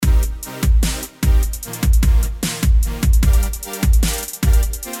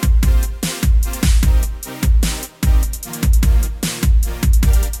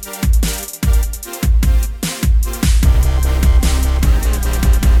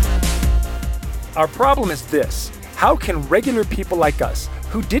Our problem is this: how can regular people like us,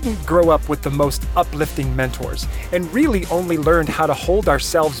 who didn't grow up with the most uplifting mentors and really only learned how to hold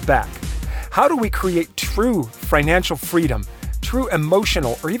ourselves back, how do we create true financial freedom, true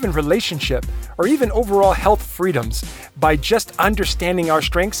emotional or even relationship or even overall health freedoms by just understanding our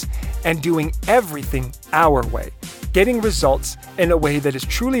strengths and doing everything our way, getting results in a way that is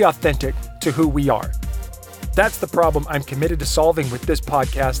truly authentic to who we are? That's the problem I'm committed to solving with this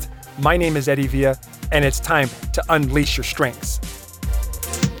podcast. My name is Eddie Villa, and it's time to unleash your strengths.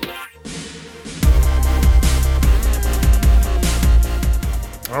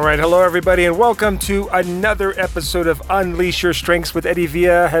 All right, hello everybody, and welcome to another episode of Unleash Your Strengths with Eddie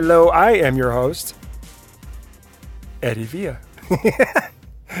Villa. Hello, I am your host, Eddie Villa.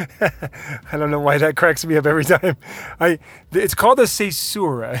 I don't know why that cracks me up every time. It's called a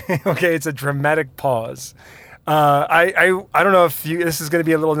caesura. Okay, it's a dramatic pause. I don't know if this is going to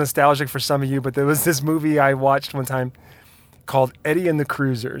be a little nostalgic for some of you, but there was this movie I watched one time called Eddie and the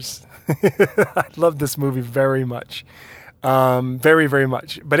Cruisers. I love this movie very much. Very, very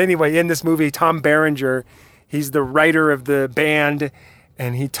much. But anyway, in this movie, Tom Berenger, he's the writer of the band,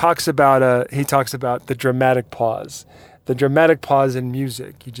 and he talks about the dramatic pause. The dramatic pause in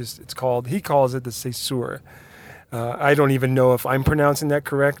music. He calls it the caesura. I don't even know if I'm pronouncing that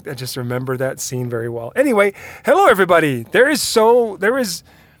correct. I just remember that scene very well. Anyway, hello everybody. There was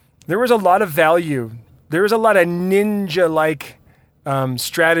a lot of value. There was a lot of ninja-like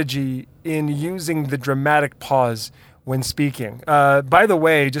strategy in using the dramatic pause when speaking. By the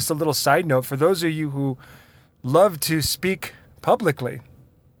way, just a little side note for those of you who love to speak publicly,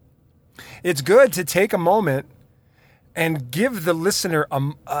 it's good to take a moment and give the listener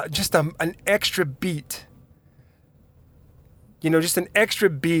just an extra beat. Just an extra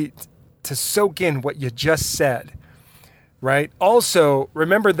beat to soak in what you just said, right? Also,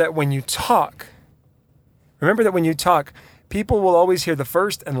 remember that when you talk, people will always hear the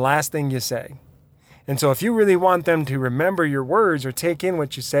first and last thing you say. And so if you really want them to remember your words or take in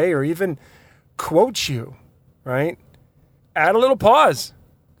what you say or even quote you, right? Add a little pause.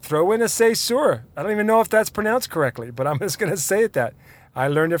 Throw in a caesura. I don't even know if that's pronounced correctly, but I'm just going to say it that. I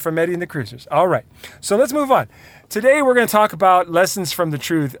learned it from Eddie and the Cruisers. All right. So let's move on. Today we're going to talk about lessons from the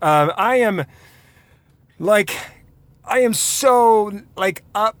truth. I am so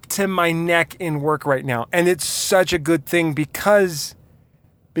up to my neck in work right now. And it's such a good thing because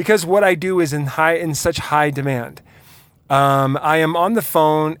what I do is in such high demand. I am on the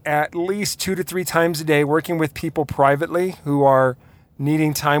phone at least 2 to 3 times a day working with people privately who are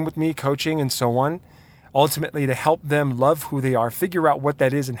needing time with me, coaching and so on, ultimately to help them love who they are, figure out what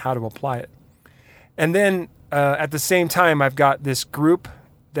that is and how to apply it. And then at the same time, I've got this group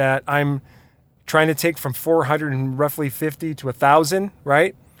that I'm trying to take from 450 to 1,000,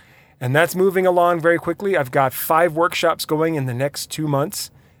 right? And that's moving along very quickly. I've got 5 workshops going in the next 2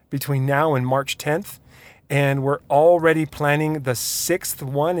 months between now and March 10th. And we're already planning the 6th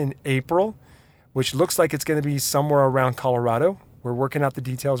one in April, which looks like it's going to be somewhere around Colorado. We're working out the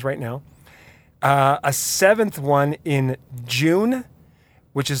details right now. A 7th one in June,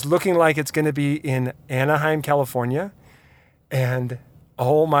 which is looking like it's going to be in Anaheim, California. And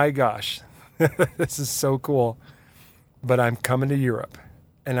oh my gosh, this is so cool. But I'm coming to Europe.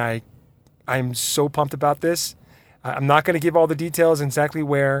 And I'm so pumped about this. I'm not going to give all the details exactly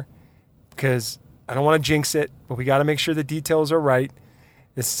where because I don't want to jinx it, but we got to make sure the details are right.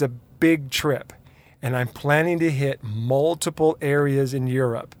 This is a big trip. And I'm planning to hit multiple areas in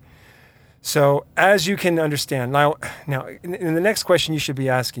Europe. So as you can understand, now in the next question you should be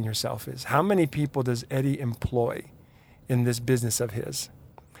asking yourself is, how many people does Eddie employ in this business of his?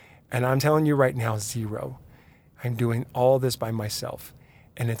 And I'm telling you right now, 0. I'm doing all this by myself.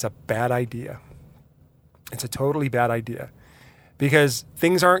 And it's a bad idea. It's a totally bad idea because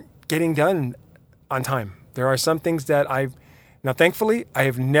things aren't getting done on time. There are some things that now, thankfully, I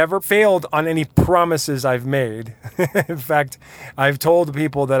have never failed on any promises I've made. In fact, I've told the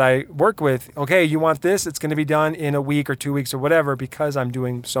people that I work with, okay, you want this? It's going to be done in a week or 2 weeks or whatever because I'm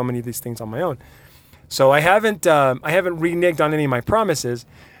doing so many of these things on my own. So I haven't reneged on any of my promises,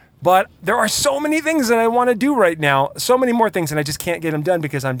 but there are so many things that I want to do right now, so many more things, and I just can't get them done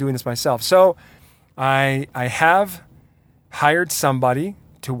because I'm doing this myself. So I have hired somebody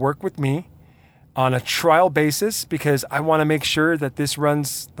to work with me on a trial basis because I want to make sure that this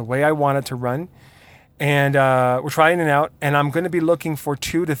runs the way I want it to run. And we're trying it out, and I'm going to be looking for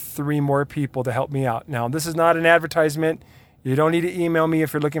 2 to 3 more people to help me out. Now, this is not an advertisement. You don't need to email me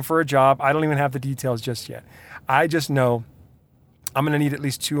if you're looking for a job. I don't even have the details just yet. I just know I'm going to need at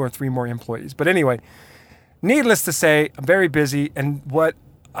least 2 or 3 more employees. But anyway, needless to say, I'm very busy, and what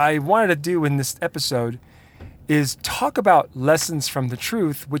I wanted to do in this episode is talk about lessons from the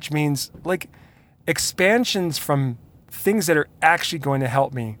truth, which means like expansions from things that are actually going to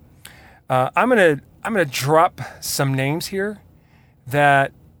help me. I'm gonna drop some names here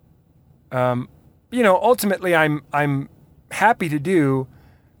that ultimately I'm happy to do.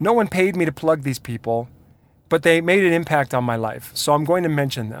 No one paid me to plug these people, but they made an impact on my life, so I'm going to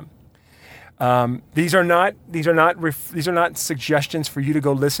mention them. These are not suggestions for you to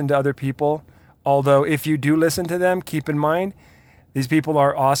go listen to other people. Although if you do listen to them, keep in mind these people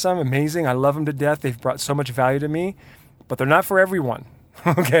are awesome, amazing. I love them to death. They've brought so much value to me, but they're not for everyone.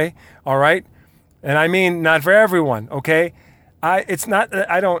 Okay, all right, and I mean not for everyone. Okay, it's not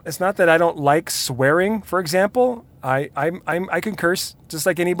that I don't like swearing. For example, I can curse just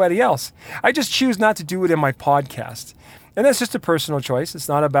like anybody else. I just choose not to do it in my podcast. And that's just a personal choice. It's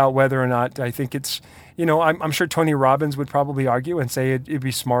not about whether or not I think it's, I'm sure Tony Robbins would probably argue and say it'd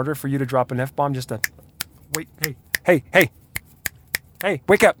be smarter for you to drop an F-bomb just to, wait, hey,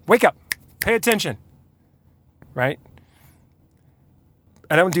 wake up, pay attention, right?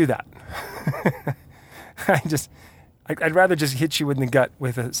 I don't do that. I'd rather just hit you in the gut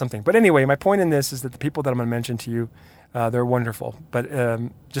with something. But anyway, my point in this is that the people that I'm going to mention to you, they're wonderful. But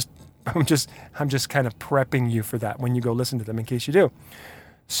I'm just kind of prepping you for that when you go listen to them in case you do.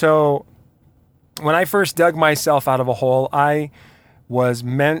 So when I first dug myself out of a hole, I was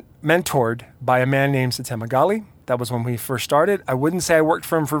mentored by a man named Satem Agali. That was when we first started. I wouldn't say I worked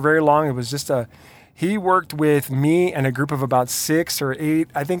for him for very long. It was just he worked with me and a group of about 6 or 8,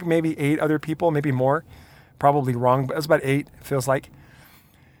 I think maybe 8 other people, maybe more. Probably wrong, but it was about 8, it feels like.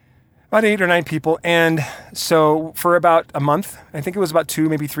 About 8 or 9 people. And so for about a month, I think it was about 2,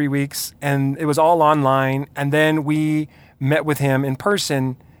 maybe 3 weeks, and it was all online. And then we met with him in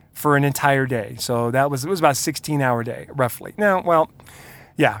person for an entire day. So it was about a 16-hour day, roughly.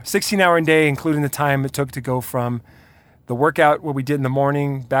 16-hour day, including the time it took to go from the workout, what we did in the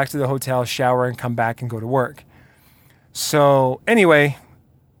morning, back to the hotel, shower, and come back and go to work. So anyway,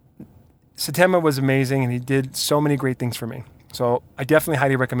 Satema was amazing, and he did so many great things for me. So I definitely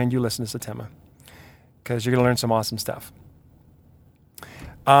highly recommend you listen to Satema because you're going to learn some awesome stuff.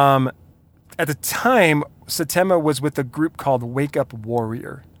 At the time, Satema was with a group called Wake Up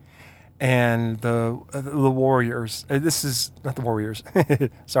Warrior. And the Warriors, this is not the Warriors,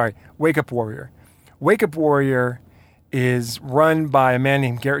 sorry, Wake Up Warrior. Wake Up Warrior is run by a man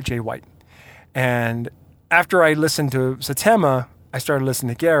named Garrett J. White. And after I listened to Satema, I started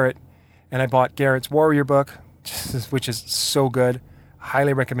listening to Garrett, and I bought Garrett's Warrior book, which is so good.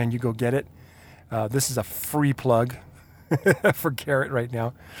 Highly recommend you go get it. This is a free plug for Garrett right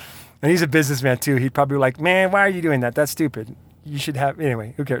now. And he's a businessman too. He'd probably be like, man, why are you doing that? That's stupid. You should have,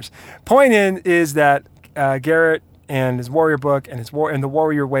 anyway, who cares? Point is that Garrett and his Warrior book and and the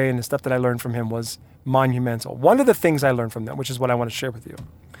Warrior Way and the stuff that I learned from him was monumental. One of the things I learned from them, which is what I want to share with you,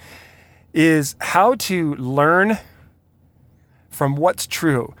 is how to learn from what's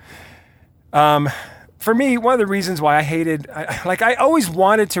true. For me, one of the reasons why I always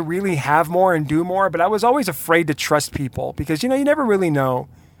wanted to really have more and do more, but I was always afraid to trust people because, you never really know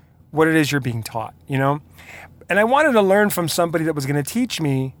what it is you're being taught, And I wanted to learn from somebody that was going to teach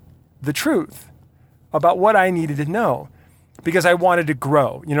me the truth about what I needed to know because I wanted to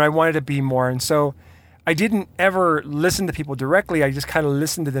grow, I wanted to be more. And so I didn't ever listen to people directly. I just kind of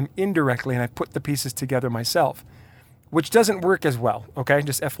listened to them indirectly and I put the pieces together myself, which doesn't work as well. Okay.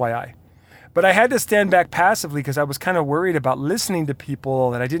 Just FYI. But I had to stand back passively because I was kind of worried about listening to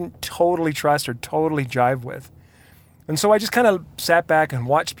people that I didn't totally trust or totally jive with. And so I just kind of sat back and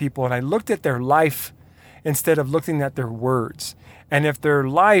watched people and I looked at their life instead of looking at their words. And if their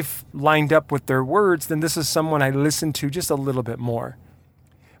life lined up with their words, then this is someone I listened to just a little bit more.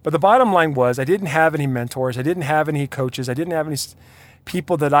 But the bottom line was I didn't have any mentors. I didn't have any coaches. I didn't have any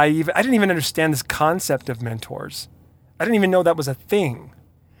people that I didn't even understand this concept of mentors. I didn't even know that was a thing.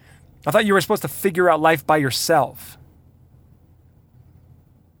 I thought you were supposed to figure out life by yourself.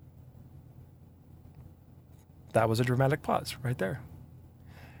 That was a dramatic pause right there.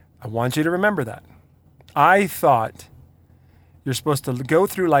 I want you to remember that. I thought you're supposed to go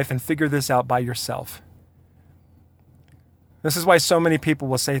through life and figure this out by yourself. This is why so many people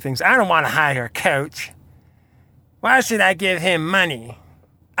will say things, I don't want to hire a coach. Why should I give him money?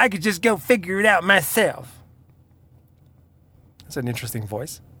 I could just go figure it out myself. That's an interesting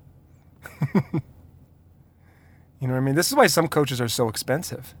voice. You know what I mean? This is why some coaches are so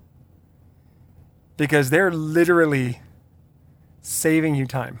expensive. Because they're literally saving you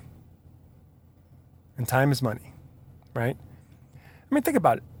time. And time is money, right? I mean, think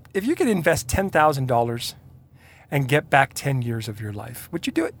about it. If you could invest $10,000 and get back 10 years of your life? Would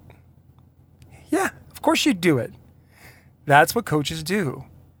you do it? Yeah, of course you'd do it. That's what coaches do.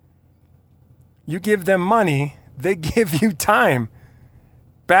 You give them money, they give you time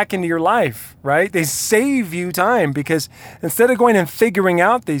back into your life, right? They save you time, because instead of going and figuring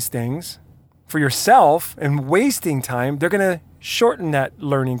out these things for yourself and wasting time, they're going to shorten that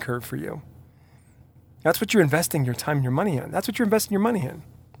learning curve for you. That's what you're investing your time and your money in. That's what you're investing your money in.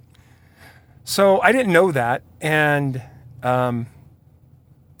 So I didn't know that, and I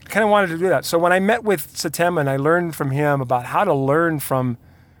kind of wanted to do that. So when I met with Satem and I learned from him about how to learn from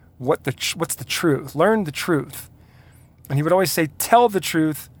what's the truth, learn the truth. And he would always say, tell the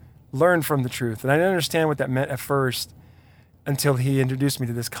truth, learn from the truth. And I didn't understand what that meant at first until he introduced me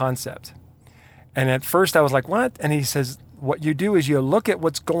to this concept. And at first I was like, what? And he says, what you do is you look at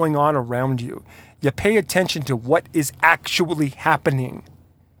what's going on around you. You pay attention to what is actually happening.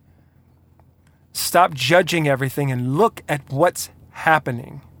 Stop judging everything and look at what's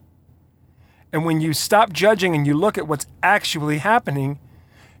happening. And when you stop judging and you look at what's actually happening,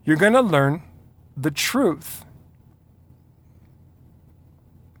 you're going to learn the truth.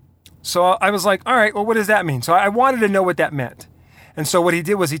 So I was like, all right, well, what does that mean? So I wanted to know what that meant. And so what he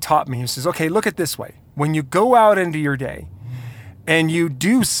did was he taught me. He says, okay, look at it this way. When you go out into your day and you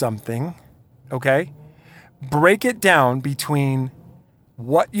do something, okay, break it down between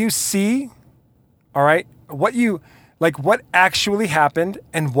what you see, all right, what actually happened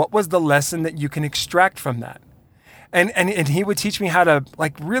and what was the lesson that you can extract from that. And he would teach me how to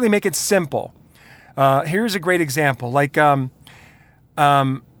really make it simple. Here's a great example.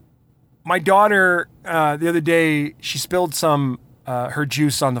 My daughter, the other day, she spilled her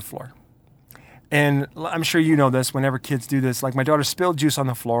juice on the floor. And I'm sure you know this, whenever kids do this, my daughter spilled juice on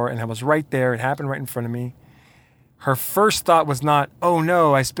the floor and I was right there. It happened right in front of me. Her first thought was not, oh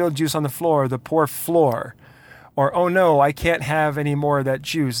no, I spilled juice on the floor, the poor floor. Or, oh no, I can't have any more of that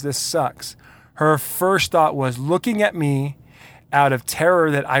juice, this sucks. Her first thought was looking at me out of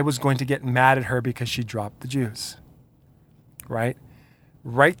terror that I was going to get mad at her because she dropped the juice. Right?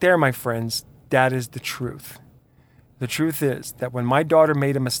 Right there, my friends, that is the truth. The truth is that when my daughter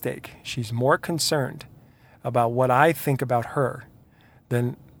made a mistake, she's more concerned about what I think about her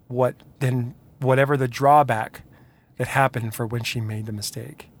than whatever the drawback that happened for when she made the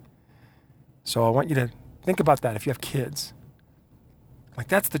mistake. So I want you to think about that if you have kids.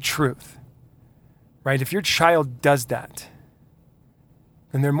 That's the truth. Right? If your child does that,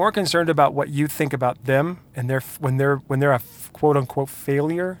 then they're more concerned about what you think about them and when they're a quote unquote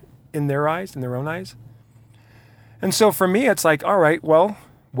failure in their eyes, in their own eyes. And so for me, it's all right, well,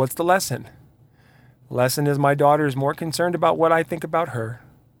 what's the lesson? The lesson is my daughter is more concerned about what I think about her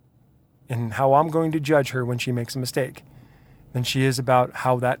and how I'm going to judge her when she makes a mistake than she is about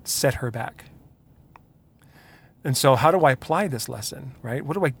how that set her back. And so how do I apply this lesson, right?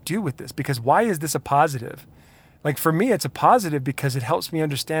 What do I do with this? Because why is this a positive? For me, it's a positive because it helps me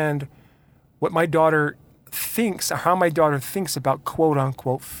understand what my daughter thinks, or how my daughter thinks about quote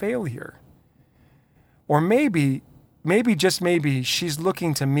unquote failure. Or maybe, just maybe, she's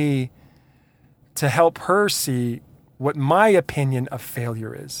looking to me to help her see what my opinion of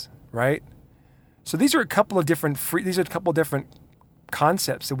failure is, right? So these are a couple of different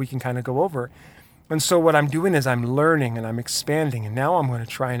concepts that we can kind of go over. And so what I'm doing is I'm learning and I'm expanding, and now I'm going to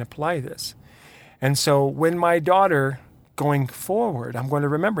try and apply this. And so when my daughter going forward, I'm going to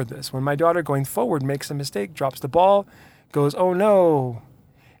remember this. When my daughter going forward makes a mistake, drops the ball, goes, oh no,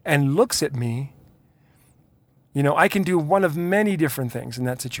 and looks at me, I can do one of many different things in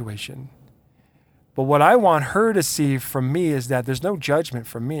that situation. But what I want her to see from me is that there's no judgment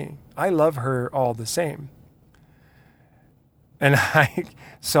from me. I love her all the same. And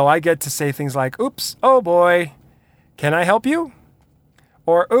so I get to say things like, oops, oh boy, can I help you?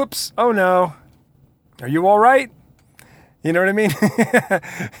 Or oops, oh no, are you all right? You know what I mean?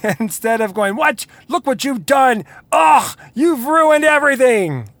 Instead of going, what? Look what you've done. Oh, you've ruined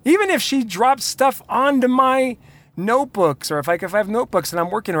everything. Even if she drops stuff onto my notebooks, or if I have notebooks and I'm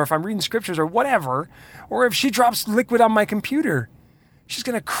working, or if I'm reading scriptures or whatever, or if she drops liquid on my computer, she's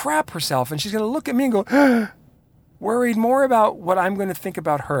going to crap herself and she's going to look at me and go, worried more about what I'm going to think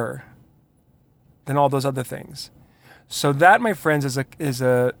about her than all those other things. So that, my friends, is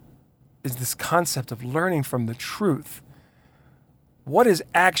this concept of learning from the truth. What is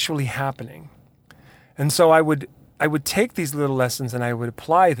actually happening? And so I would take these little lessons and I would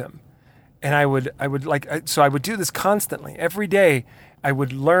apply them. And I would do this constantly. Every day I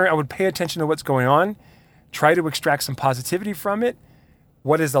would learn, I would pay attention to what's going on, try to extract some positivity from it.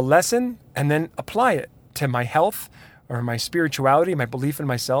 What is the lesson? And then apply it to my health or my spirituality, my belief in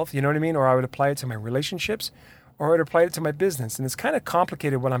myself, you know what I mean? Or I would apply it to my relationships, or I'd applied it to my business. And it's kind of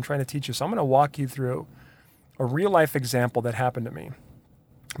complicated what I'm trying to teach you. So I'm going to walk you through a real life example that happened to me.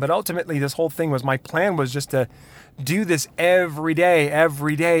 But ultimately, this whole thing was, my plan was just to do this every day,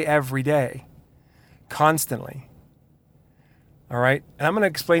 constantly. All right? And I'm going to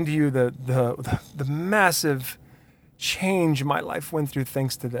explain to you the massive change my life went through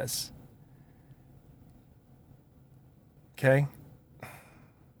thanks to this. Okay?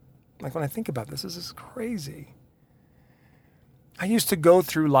 Like, when I think about this is crazy. I used to go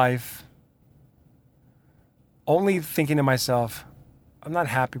through life only thinking to myself, I'm not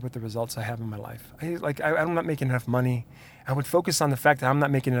happy with the results I have in my life. I'm not making enough money. I would focus on the fact that I'm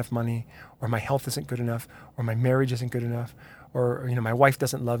not making enough money, or my health isn't good enough, or my marriage isn't good enough, or my wife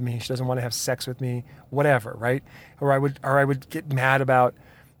doesn't love me. She doesn't want to have sex with me, whatever, right? Or I would get mad about,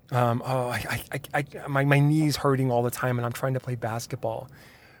 my knees hurting all the time and I'm trying to play basketball.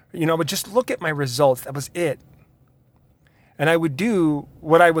 I would just look at my results. That was it. And I would do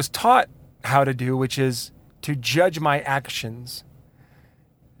what I was taught how to do, which is to judge my actions.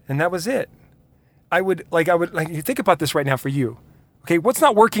 And that was it. You think about this right now for you. Okay, what's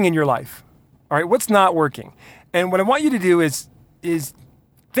not working in your life? All right, what's not working? And what I want you to do is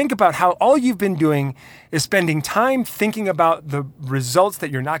think about how all you've been doing is spending time thinking about the results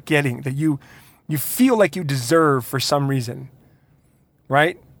that you're not getting, that you feel like you deserve for some reason,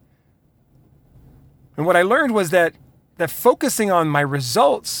 right? And what I learned was that focusing on my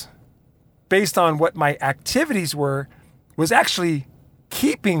results based on what my activities were was actually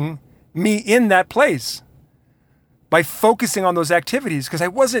keeping me in that place by focusing on those activities, because I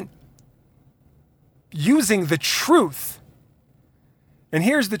wasn't using the truth. And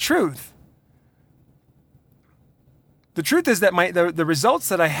here's the truth. The truth is that the results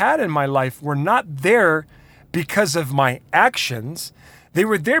that I had in my life were not there because of my actions. They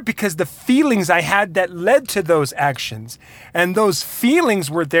were there because the feelings I had that led to those actions. And those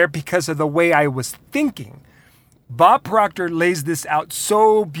feelings were there because of the way I was thinking. Bob Proctor lays this out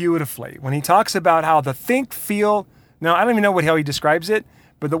so beautifully when he talks about how the think, feel, now I don't even know how he describes it,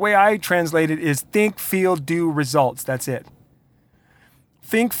 but the way I translate it is think, feel, do, results. That's it.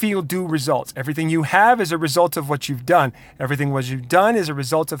 Think, feel, do, results. Everything you have is a result of what you've done. Everything what you've done is a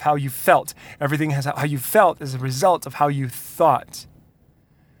result of how you felt. Everything how you felt is a result of how you thought.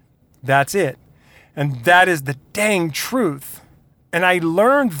 That's it. And that is the dang truth. And I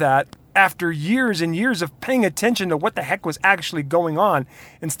learned that after years and years of paying attention to what the heck was actually going on,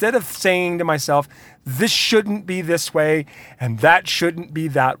 instead of saying to myself, this shouldn't be this way and that shouldn't be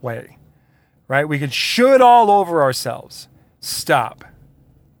that way, right? We can should all over ourselves. Stop.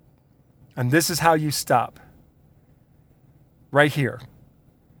 And this is how you stop. Right here.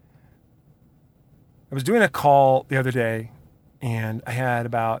 I was doing a call the other day and I had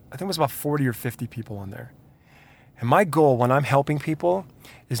about 40 or 50 people on there. And my goal when I'm helping people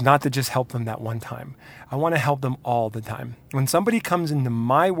is not to just help them that one time. I want to help them all the time. When somebody comes into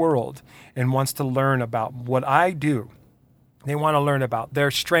my world and wants to learn about what I do, they want to learn about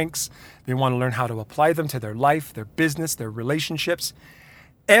their strengths. They want to learn how to apply them to their life, their business, their relationships,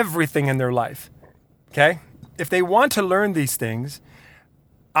 everything in their life. Okay? If they want to learn these things,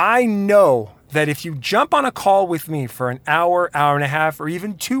 I know that if you jump on a call with me for an hour, hour and a half, or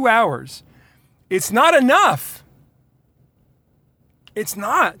even 2 hours, it's not enough. It's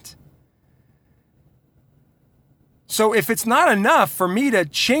not. So if it's not enough for me to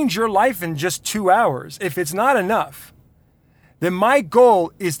change your life in just 2 hours, if it's not enough, then my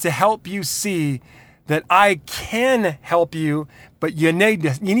goal is to help you see that I can help you, but you need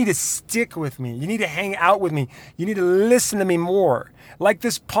to stick with me. You need to hang out with me. You need to listen to me more. Like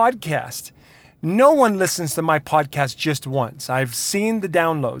this podcast. No one listens to my podcast just once. I've seen the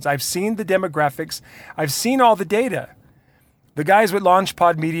downloads. I've seen the demographics. I've seen all the data. The guys with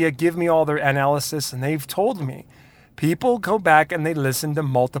LaunchPod Media give me all their analysis, and they've told me people go back and they listen to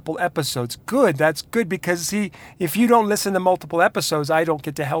multiple episodes. Good. That's good because, if you don't listen to multiple episodes, I don't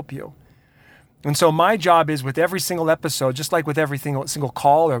get to help you. And so my job is with every single episode, just like with every single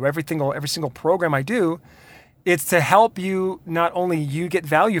call or every single program I do, it's to help you, not only you get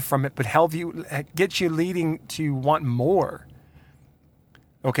value from it, but help you, get you leading to want more.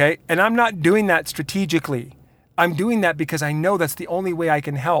 Okay? And I'm not doing that strategically. I'm doing that because I know that's the only way I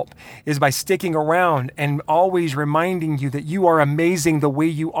can help, is by sticking around and always reminding you that you are amazing the way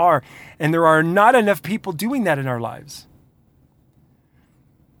you are. And there are not enough people doing that in our lives.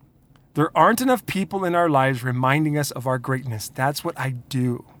 There aren't enough people in our lives reminding us of our greatness. That's what I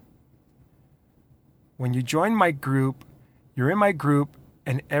do. When you join my group, you're in my group,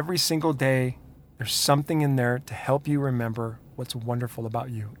 and every single day, there's something in there to help you remember what's wonderful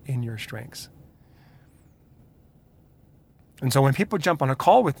about you in your strengths. And so when people jump on a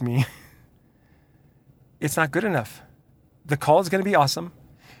call with me, it's not good enough. The call is going to be awesome.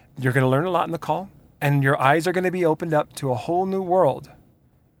 You're going to learn a lot in the call, and your eyes are going to be opened up to a whole new world.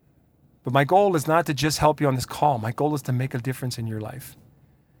 But my goal is not to just help you on this call. My goal is to make a difference in your life.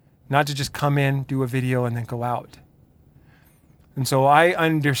 Not to just come in, do a video, and then go out. And so I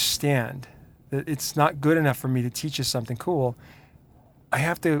understand that it's not good enough for me to teach you something cool. I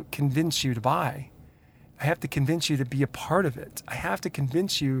have to convince you to buy. I have to convince you to be a part of it. I have to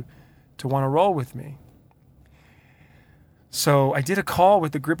convince you to want to roll with me. So I did a call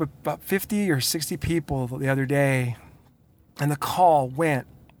with a group of about 50 or 60 people the other day, and the call went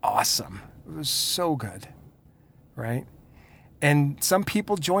awesome. It was so good, right? And some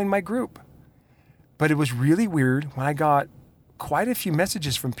people joined my group. But it was really weird when I got quite a few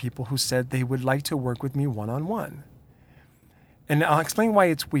messages from people who said they would like to work with me one-on-one. And I'll explain why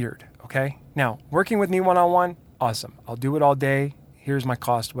it's weird, okay? Now, working with me one-on-one, awesome. I'll do it all day. Here's my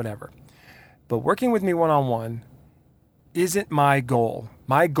cost, whatever. But working with me one-on-one isn't my goal.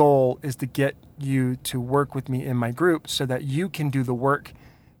 My goal is to get you to work with me in my group so that you can do the work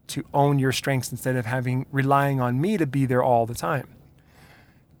to own your strengths instead of relying on me to be there all the time.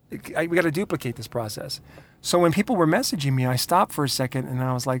 We got to duplicate this process. So when people were messaging me, I stopped for a second and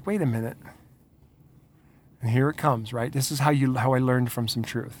I was like, wait a minute. And here it comes, right? This is how I learned from some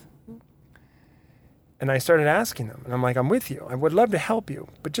truth. And I started asking them, and I'm like, I'm with you. I would love to help you,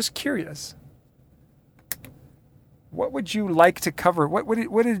 but just curious. What would you like to cover? What would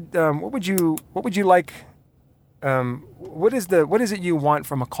you like? What is it you want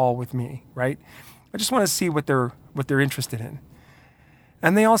from a call with me, right? I just want to see what they're interested in.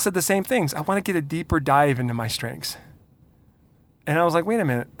 And they all said the same things. I want to get a deeper dive into my strengths. And I was like, wait a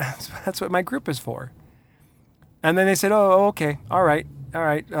minute, that's what my group is for. And then they said, oh, okay, all right.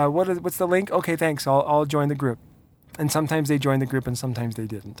 What's the link? Okay, thanks. I'll join the group. And sometimes they joined the group, and sometimes they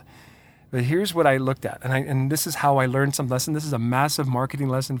didn't. But here's what I looked at, and this is how I learned some lesson. This is a massive marketing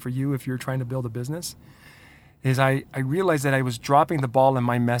lesson for you if you're trying to build a business. Is I realized that I was dropping the ball in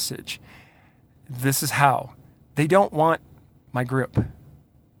my message. This is how. They don't want my group.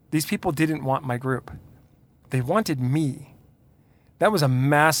 These people didn't want my group. They wanted me. That was a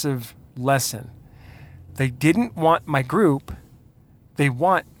massive lesson. They didn't want my group. They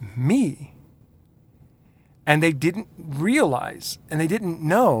want me. And they didn't realize, and they didn't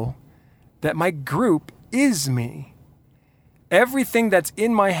know that my group is me. Everything that's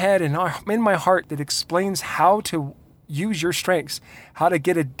in my head and in my heart that explains how to use your strengths, how to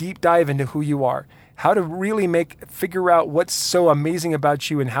get a deep dive into who you are, how to really figure out what's so amazing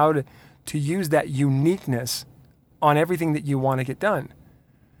about you and how to use that uniqueness on everything that you want to get done.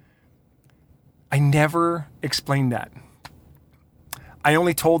 I never explained that. I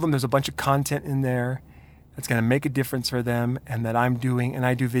only told them there's a bunch of content in there that's going to make a difference for them and that I'm doing, and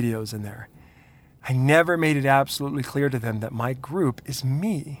I do videos in there. I never made it absolutely clear to them that my group is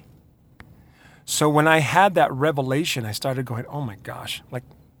me. So when I had that revelation, I started going, oh my gosh, like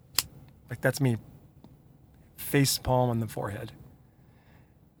that's me. Face palm on the forehead.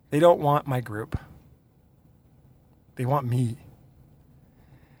 They don't want my group. They want me.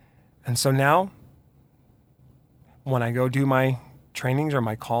 And so now, when I go do my trainings or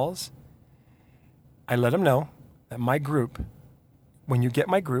my calls, I let them know that my group, when you get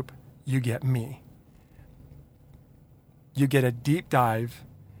my group, you get me. You get a deep dive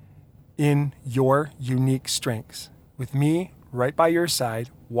in your unique strengths with me right by your side,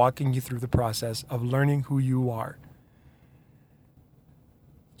 walking you through the process of learning who you are.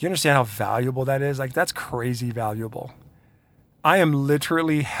 You understand how valuable that is? Like, that's crazy valuable. I am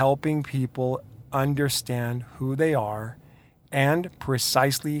literally helping people understand who they are and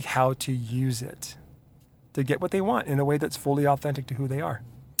precisely how to use it to get what they want in a way that's fully authentic to who they are.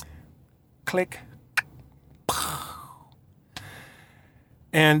 Click.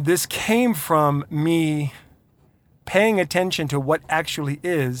 And this came from me paying attention to what actually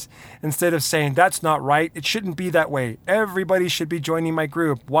is instead of saying, that's not right. It shouldn't be that way. Everybody should be joining my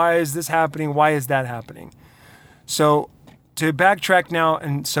group. Why is this happening? Why is that happening? So to backtrack now,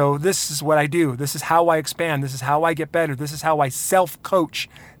 and so this is what I do. This is how I expand. This is how I get better. This is how I self-coach.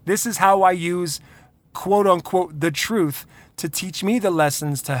 This is how I use, quote unquote, the truth to teach me the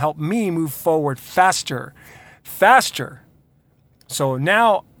lessons to help me move forward faster. So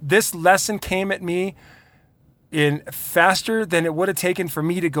now this lesson came at me in faster than it would have taken for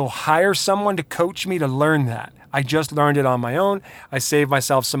me to go hire someone to coach me to learn that. I just learned it on my own. I saved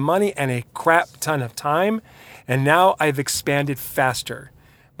myself some money and a crap ton of time. And now I've expanded faster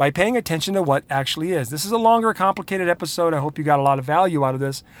by paying attention to what actually is. This is a longer, complicated episode. I hope you got a lot of value out of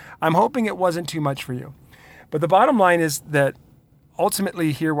this. I'm hoping it wasn't too much for you. But the bottom line is that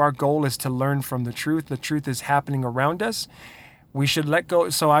ultimately here our goal is to learn from the truth. The truth is happening around us. We should let go.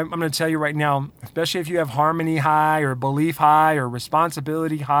 So I'm going to tell you right now, especially if you have harmony high or belief high or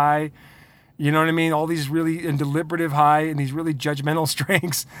responsibility high, you know what I mean? All these really and deliberative high and these really judgmental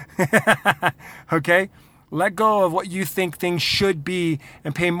strengths. Okay? Let go of what you think things should be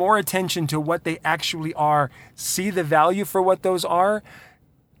and pay more attention to what they actually are. See the value for what those are.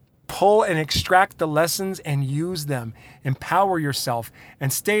 Pull and extract the lessons and use them. Empower yourself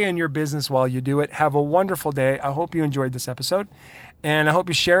and stay in your business while you do it. Have a wonderful day. I hope you enjoyed this episode, and I hope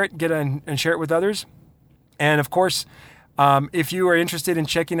you share it, and share it with others. And of course, if you are interested in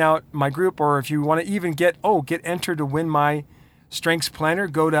checking out my group, or if you want to even get entered to win my Strengths Planner,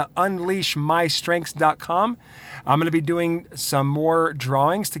 go to unleashmystrengths.com. I'm going to be doing some more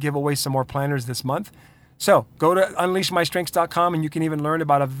drawings to give away some more planners this month. So go to unleashmystrengths.com, and you can even learn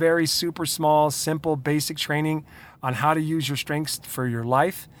about a very super small, simple, basic training on how to use your strengths for your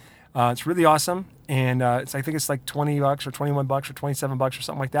life. It's really awesome. And I think it's like $20 or $21 or $27 or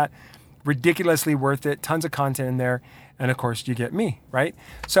something like that. Ridiculously worth it. Tons of content in there. And of course, you get me, right?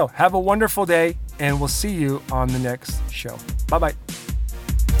 So have a wonderful day, and we'll see you on the next show. Bye-bye.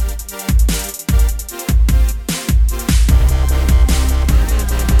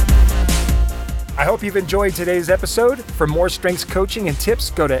 I hope you've enjoyed today's episode. For more strengths coaching and tips,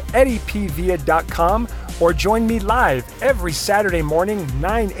 go to eddiepvia.com or join me live every Saturday morning,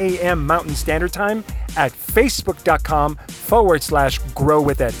 9 a.m. Mountain Standard Time at facebook.com/Grow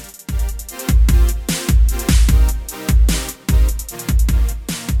with Eddie.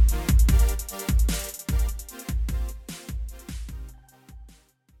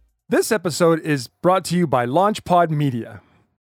 This episode is brought to you by LaunchPod Media.